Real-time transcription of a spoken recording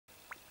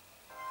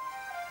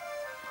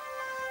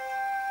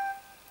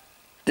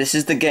This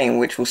is the game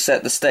which will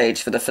set the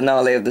stage for the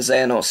finale of the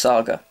Xehanort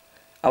saga.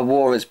 A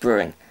war is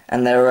brewing,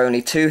 and there are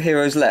only 2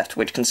 heroes left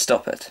which can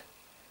stop it.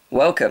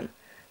 Welcome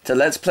to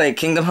Let's Play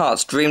Kingdom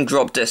Hearts Dream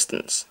Drop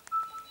Distance.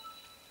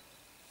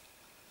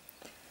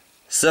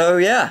 So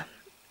yeah,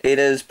 it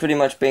has pretty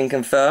much been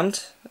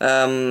confirmed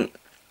by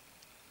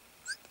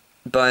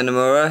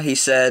Nomura. He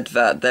said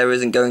that there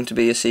isn't going to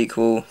be a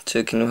sequel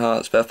to Kingdom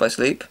Hearts Birth by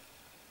Sleep,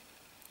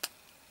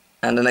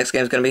 and the next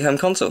game is going to be home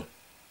console.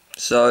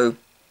 So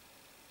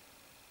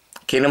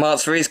Kingdom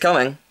Hearts 3 is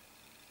coming.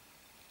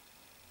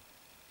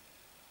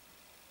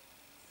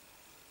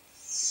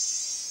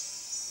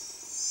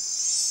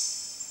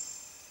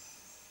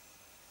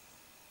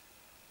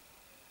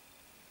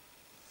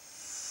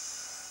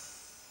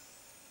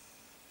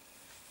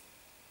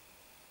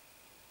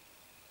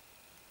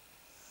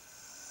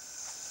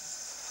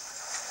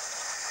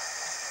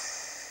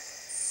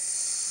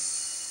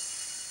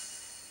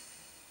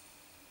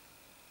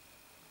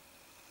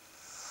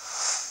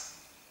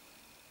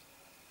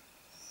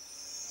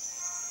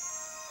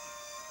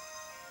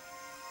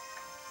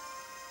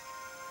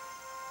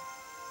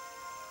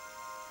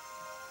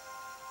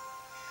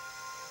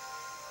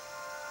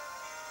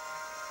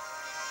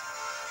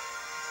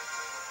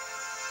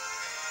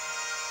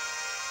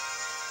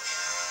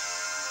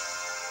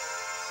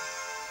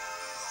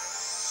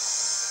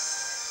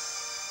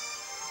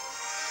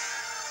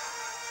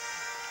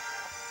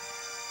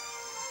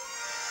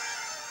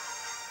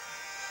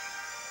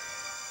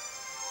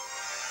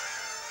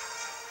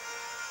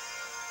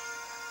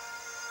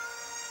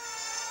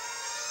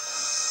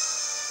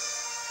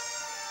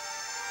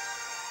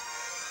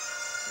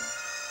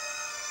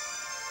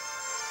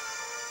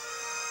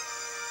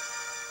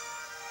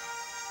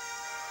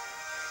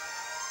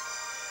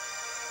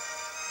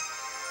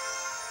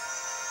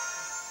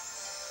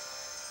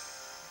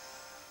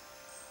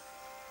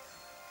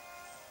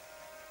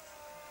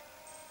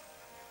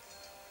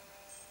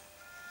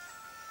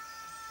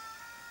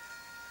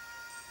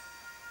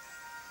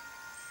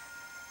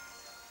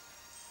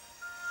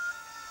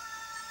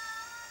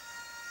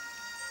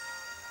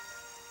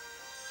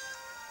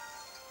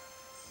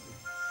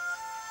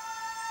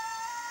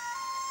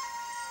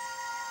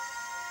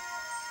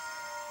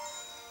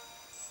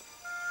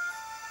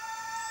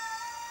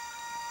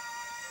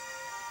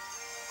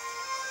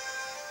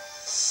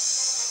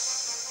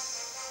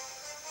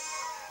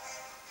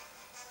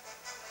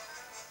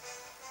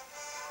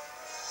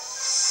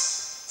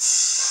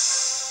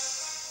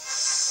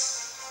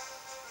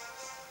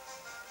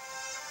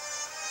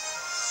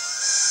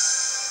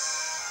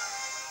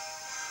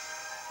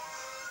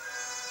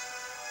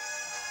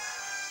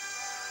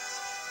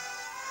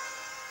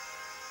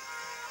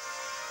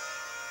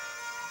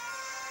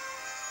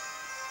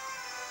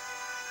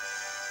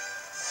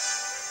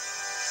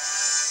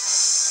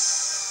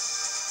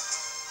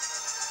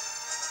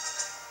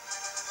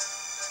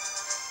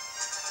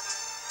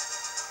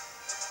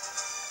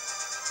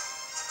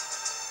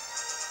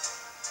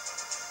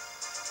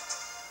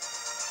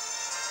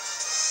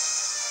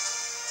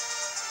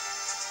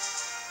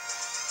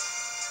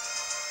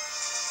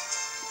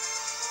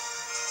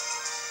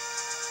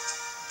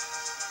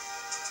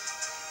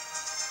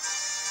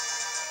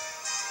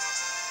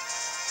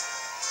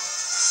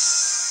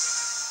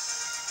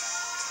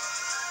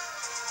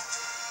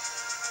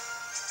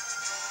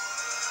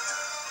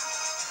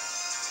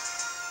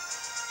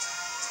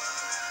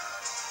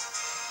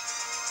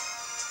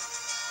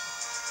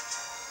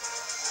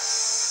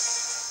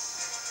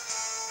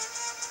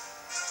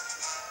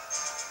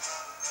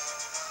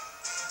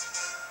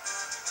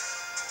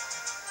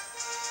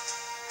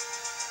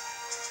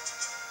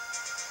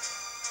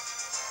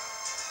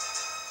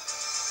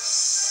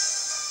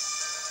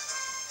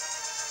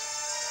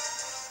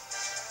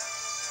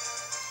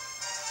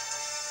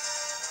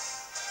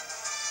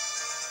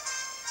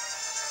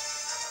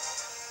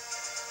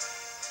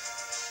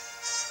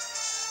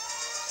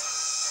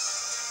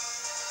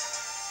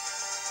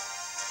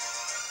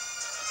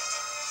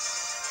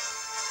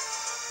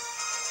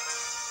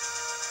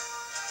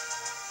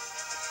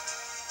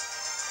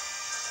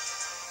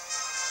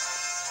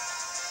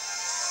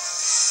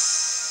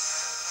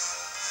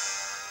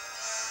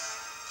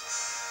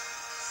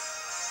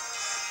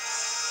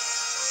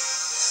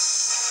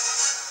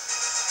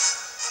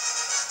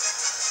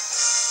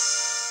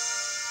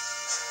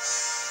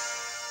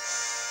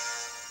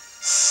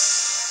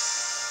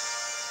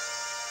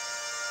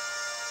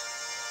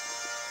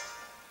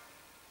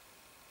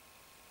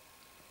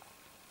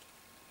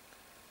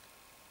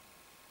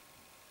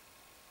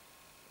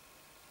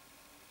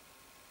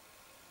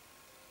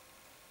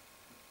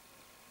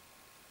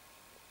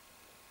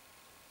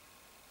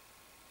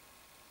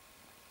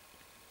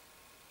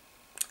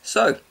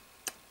 So,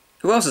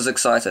 who else is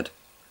excited?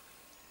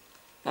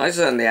 I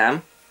certainly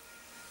am.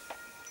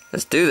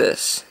 Let's do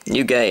this.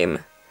 New game.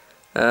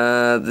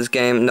 This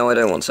game... No, I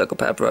don't want Circle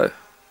Pad Pro.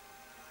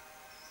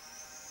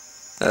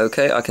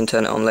 Okay, I can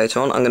turn it on later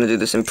on. I'm going to do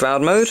this in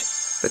proud mode,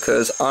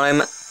 because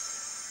I'm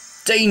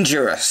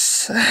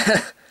dangerous.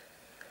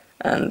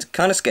 And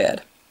kind of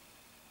scared.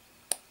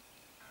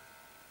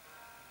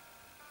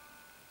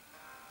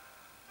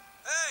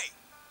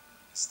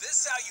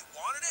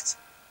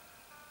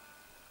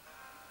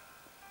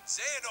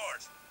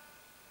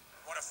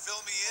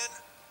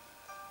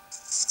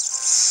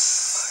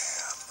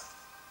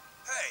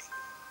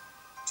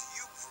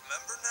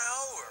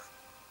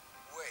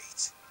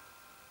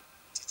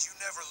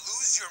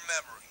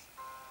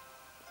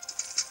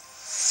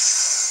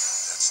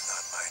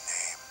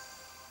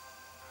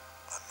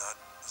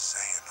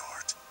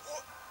 Xehanort.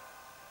 What?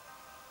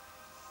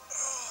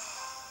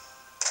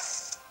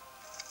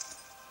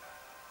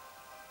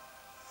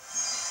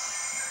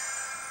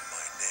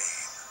 My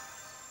name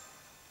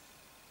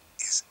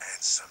is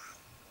Ansem.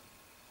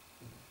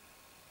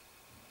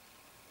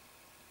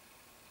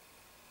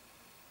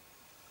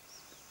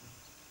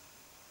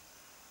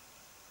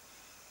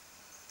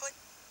 But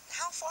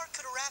how far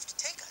could a raft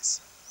take us?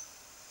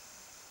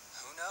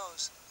 Who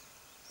knows?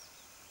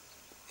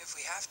 If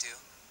we have to,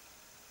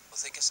 we'll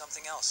think of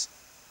something else.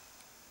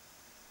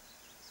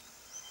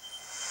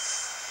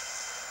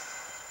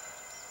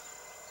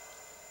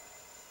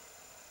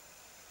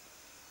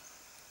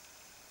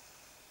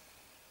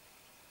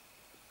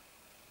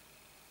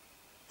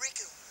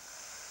 Riku,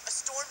 a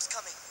storm's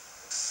coming.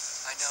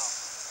 I know.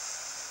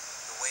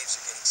 The waves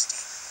are getting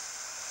steep.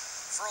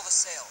 Furl the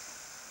sail.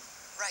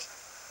 Right.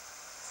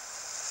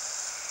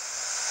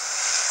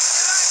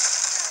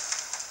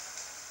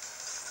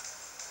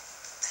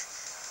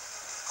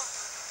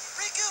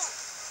 Riku!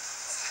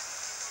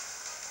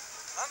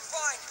 I'm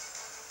fine.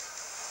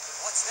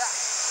 What's that?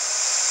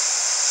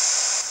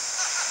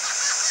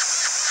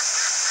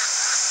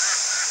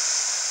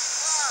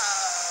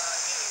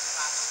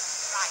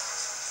 Right.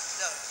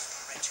 Those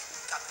wretched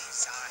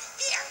guppies are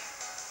here.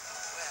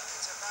 Well,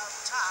 it's about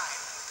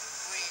time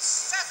we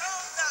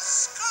settled the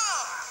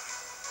score.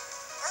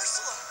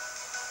 Ursula,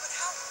 but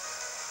how?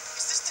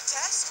 Is this the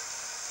test?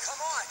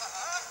 Come on.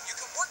 You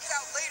can work it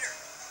out later.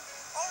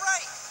 All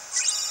right.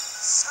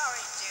 Sorry,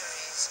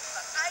 dearies,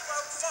 but I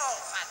won't fall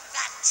for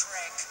that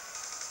trick.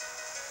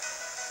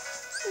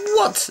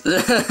 What?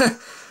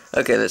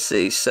 Okay, let's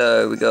see.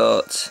 So we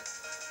got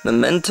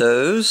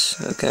mementos.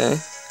 Okay.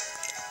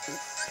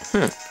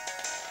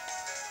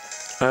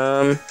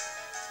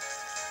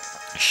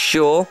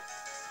 Sure.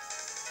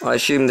 I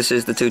assume this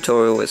is the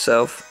tutorial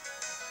itself.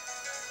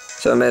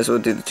 So I may as well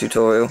do the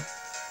tutorial.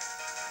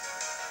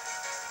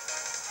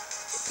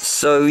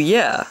 So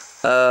yeah,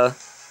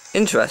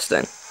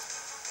 interesting.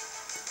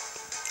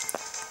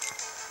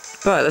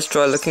 Right, let's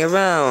try looking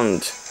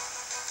around.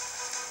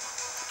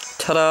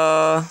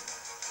 Ta-da!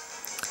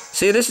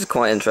 See, this is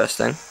quite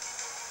interesting.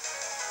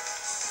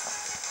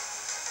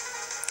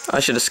 I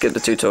should have skipped the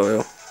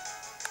tutorial.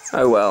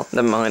 Oh well,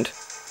 never mind.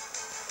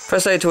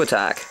 Press A to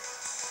attack.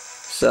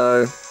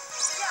 So,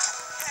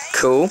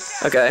 cool,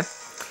 okay.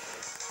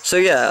 So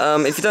yeah,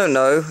 if you don't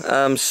know,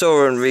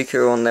 Sora and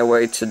Riku are on their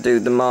way to do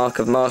the Mark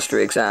of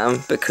Mastery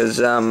exam because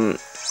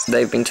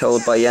they've been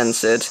told by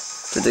Yensid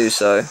to do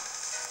so.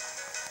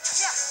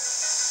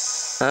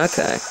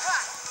 Okay.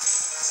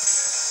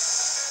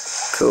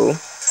 Cool.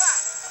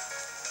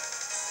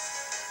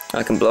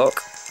 I can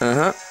block.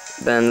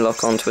 Then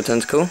lock onto a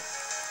tentacle.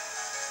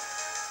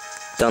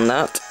 Done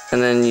that.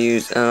 And then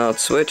use an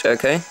switch.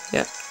 Okay,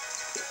 yeah.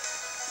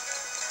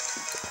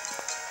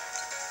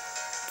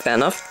 Fair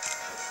enough.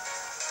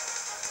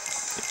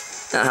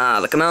 Aha,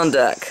 the command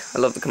deck. I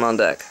love the command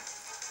deck.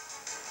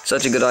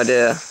 Such a good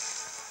idea.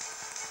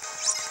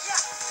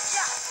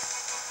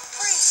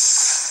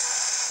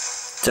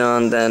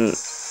 Done, then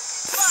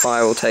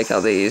fire will take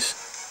out these.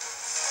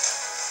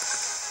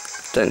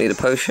 Don't need a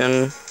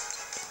potion.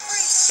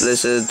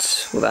 Blizzard,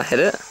 will that hit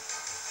it?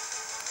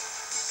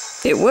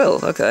 It will,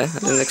 okay, I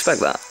didn't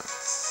expect that.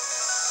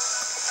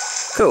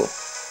 Cool.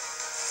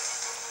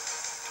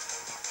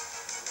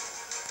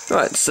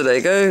 Right, so there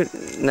you go.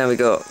 Now we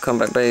got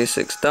combat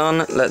basics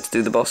done. Let's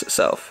do the boss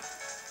itself.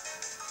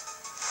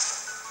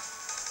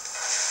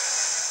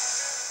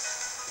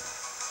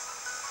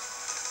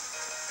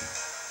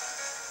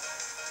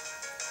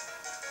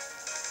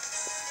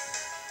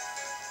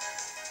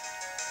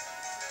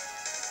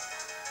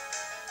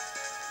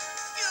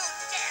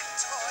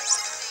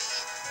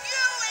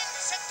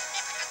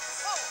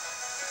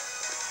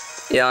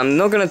 Yeah, I'm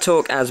not going to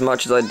talk as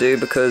much as I do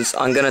because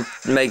I'm going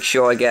to make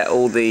sure I get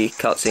all the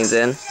cutscenes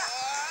in.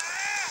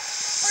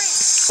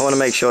 I want to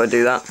make sure I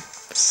do that.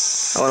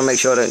 I want to make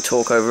sure I don't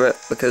talk over it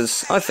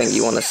because I think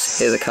you want to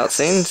hear the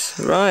cutscenes,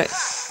 right?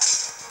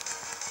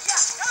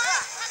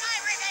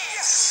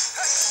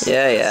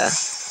 Yeah.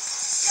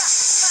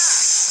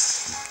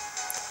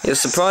 You're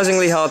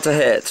surprisingly hard to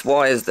hit.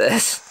 Why is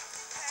this?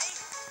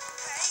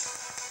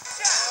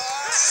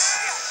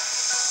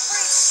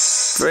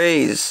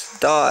 Freeze.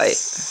 Die.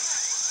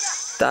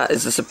 That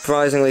is a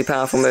surprisingly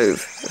powerful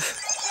move.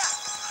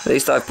 At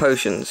least I have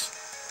potions.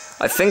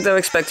 I think they're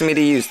expecting me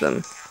to use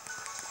them.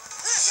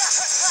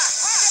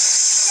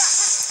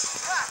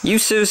 You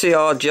seriously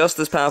are just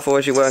as powerful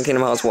as you were in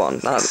Kingdom Hearts 1.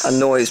 That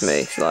annoys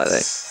me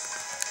slightly.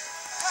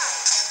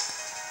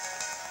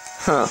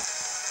 Huh.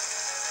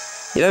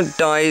 You don't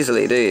die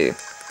easily, do you?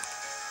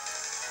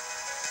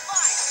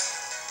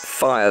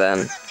 Fire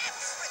then.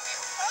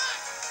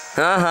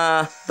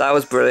 Haha, that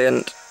was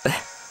brilliant.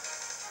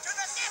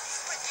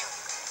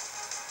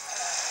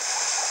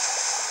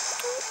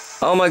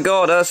 Oh my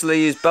god, Ursula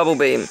used Bubble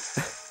Beam.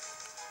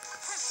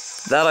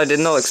 That I did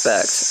not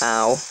expect.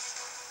 Ow.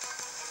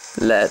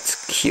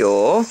 Let's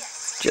cure,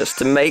 just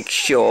to make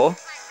sure.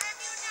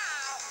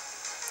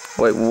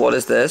 Wait, what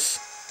is this?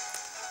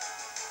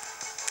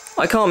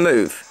 I can't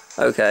move.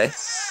 Okay.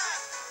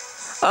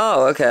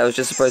 Oh, okay, I was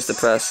just supposed to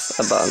press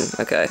a button.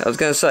 Okay, I was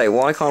going to say,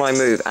 why can't I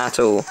move at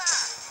all?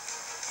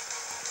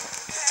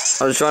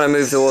 I was trying to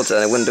move towards it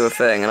and it wouldn't do a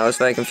thing, and I was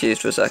very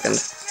confused for a second.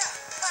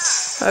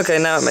 Okay,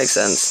 now it makes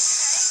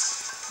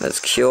sense. Let's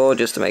cure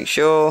just to make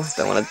sure.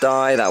 Don't want to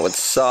die, that would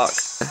suck.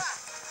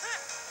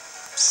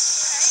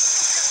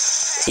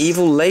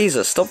 Evil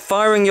laser, stop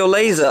firing your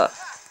laser!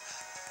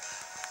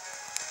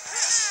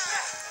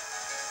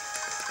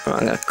 Right,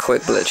 I'm going to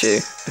quick glitch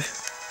you.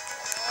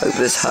 Hope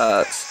this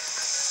hurts.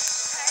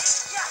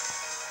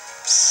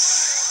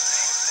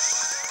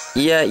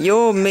 Yeah,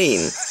 you're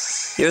mean.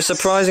 You're a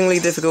surprisingly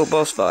difficult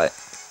boss fight.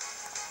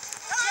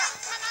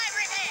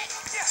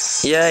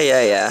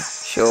 Yeah,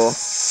 sure.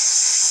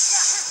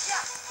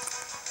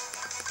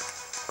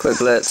 Quick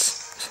blitz.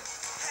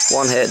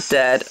 One hit,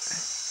 dead.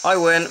 I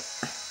win.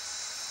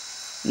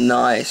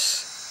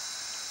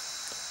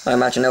 Nice. I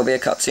imagine there'll be a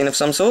cutscene of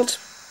some sort.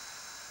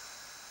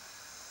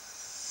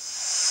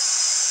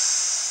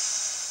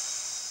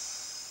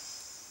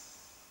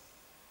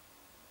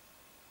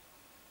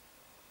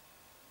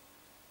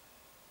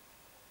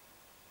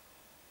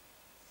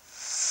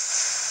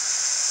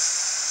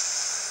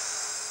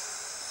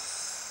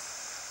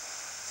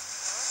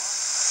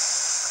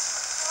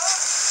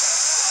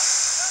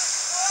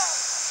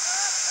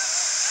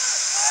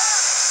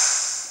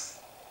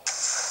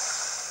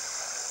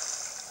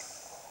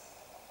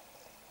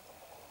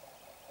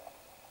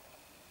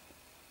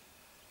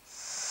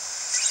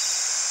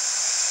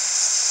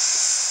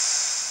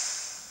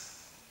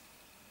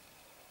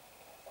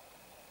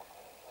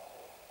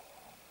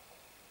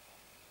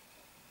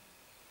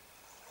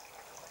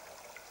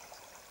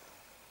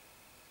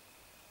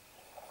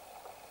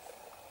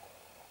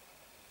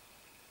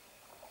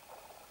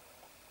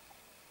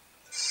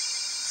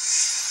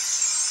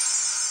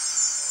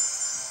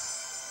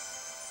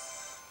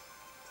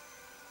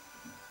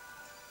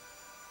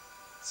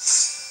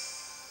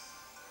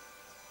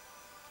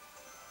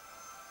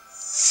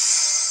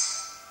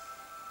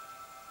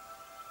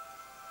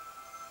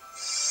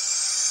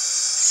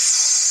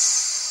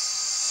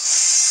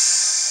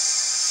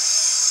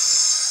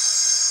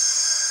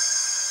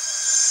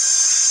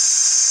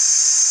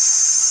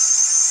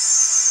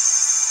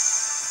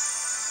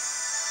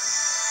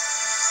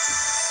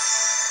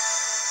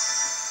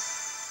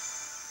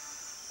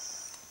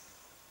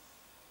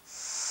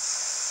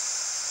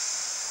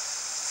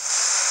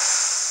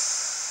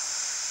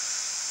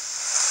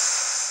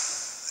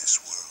 This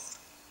world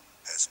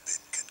has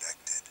been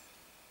connected.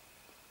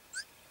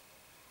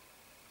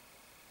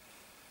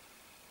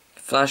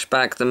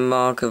 Flashback the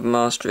Mark of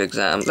Mastery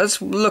exam.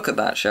 Let's look at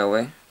that, shall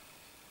we?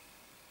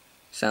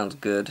 Sounds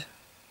good.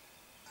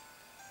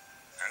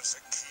 As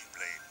a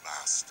Keyblade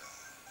master,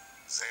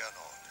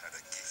 Xehanort had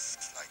a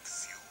gift like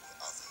few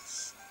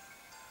others.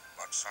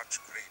 But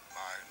such great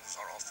minds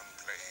are often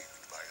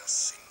plagued by a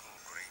single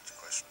great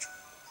question.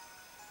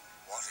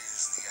 What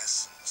is the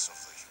essence of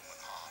the human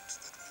heart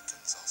that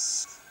weakens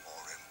us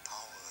or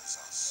empowers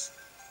us?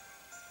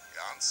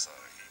 The answer,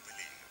 he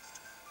believed,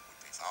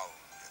 would be found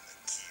in the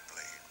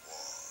Keyblade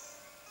War.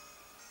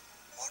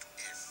 What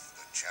if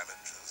the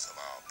challenges of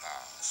our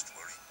past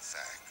were in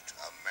fact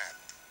a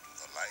map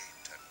to the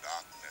light and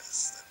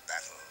darkness that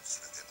battles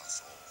within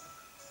us all?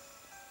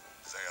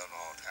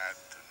 Xehanort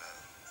had to know,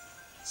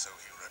 so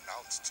he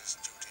renounced his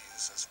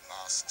duties as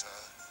master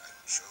and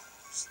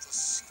chose the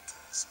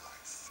Seeker's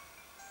life.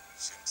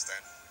 Since then,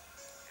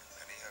 in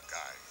many a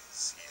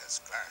guise, he has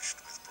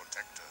clashed with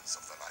protectors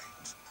of the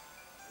light,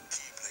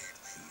 Keyblade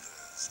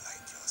wielders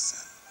like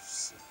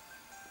yourselves.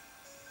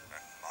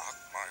 And mark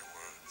my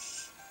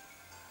words,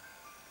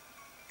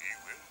 he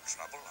will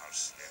trouble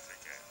us yet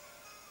again.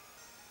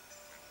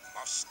 We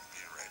must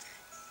be ready.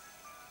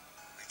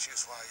 Which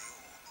is why you,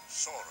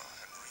 Sora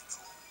and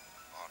Riku,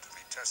 are to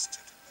be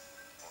tested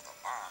for the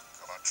mark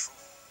of a true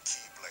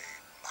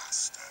Keyblade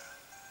master.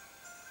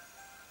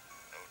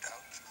 No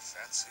doubt you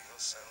fancy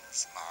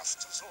yourselves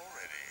masters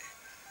already,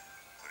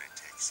 but it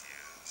takes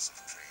years of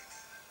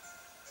training.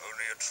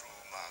 Only a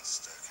true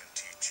master can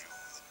teach you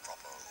the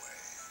proper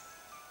way.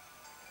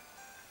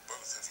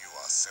 Both of you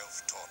are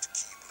self-taught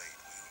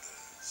Keyblade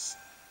wielders,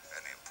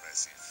 an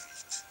impressive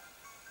feat.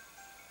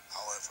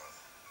 However,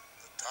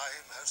 the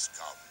time has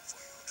come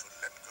for you to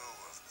let go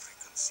of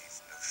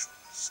preconceived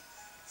notions,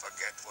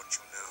 forget what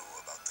you know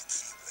about the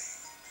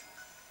Keyblade,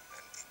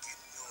 and begin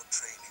your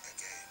training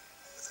again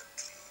with a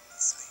clean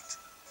slate.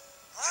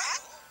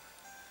 What?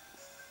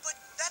 But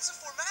that's a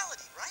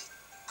formality, right?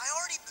 I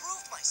already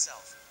proved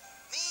myself.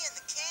 Me and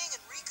the King and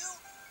Riku,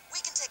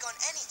 we can take on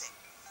anything.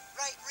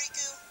 Right,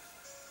 Riku?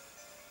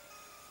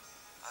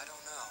 I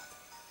don't know.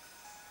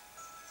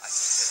 I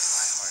think that in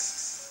my heart,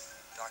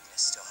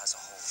 darkness still has a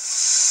hold.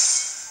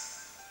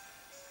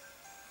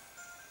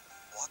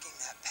 Walking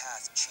that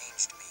path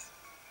changed me.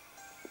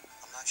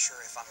 I'm not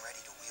sure if I'm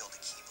ready to wield a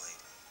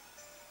Keyblade.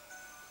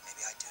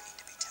 Maybe I do need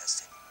to be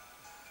tested.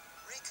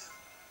 Riku.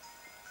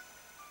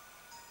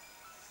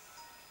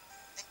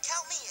 Then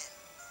count me in.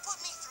 Put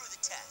me through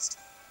the test.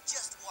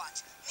 Just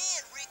watch. Me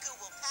and Riku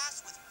will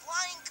pass with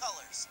flying colors.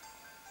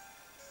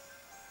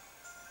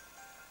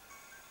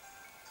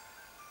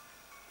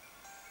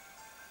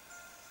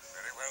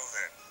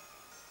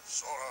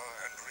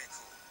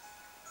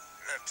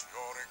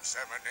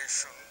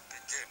 examination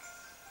begin.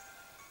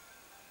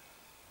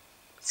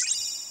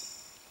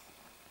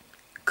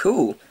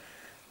 Cool.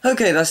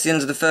 Okay, that's the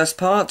end of the first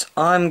part.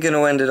 I'm going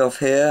to end it off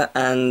here,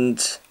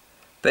 and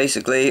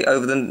basically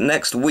over the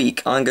next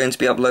week I'm going to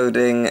be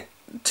uploading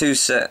two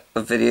sets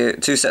of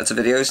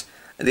videos,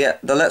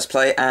 the Let's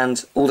Play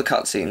and all the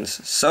cutscenes.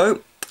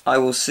 So, I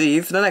will see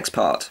you for the next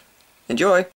part. Enjoy!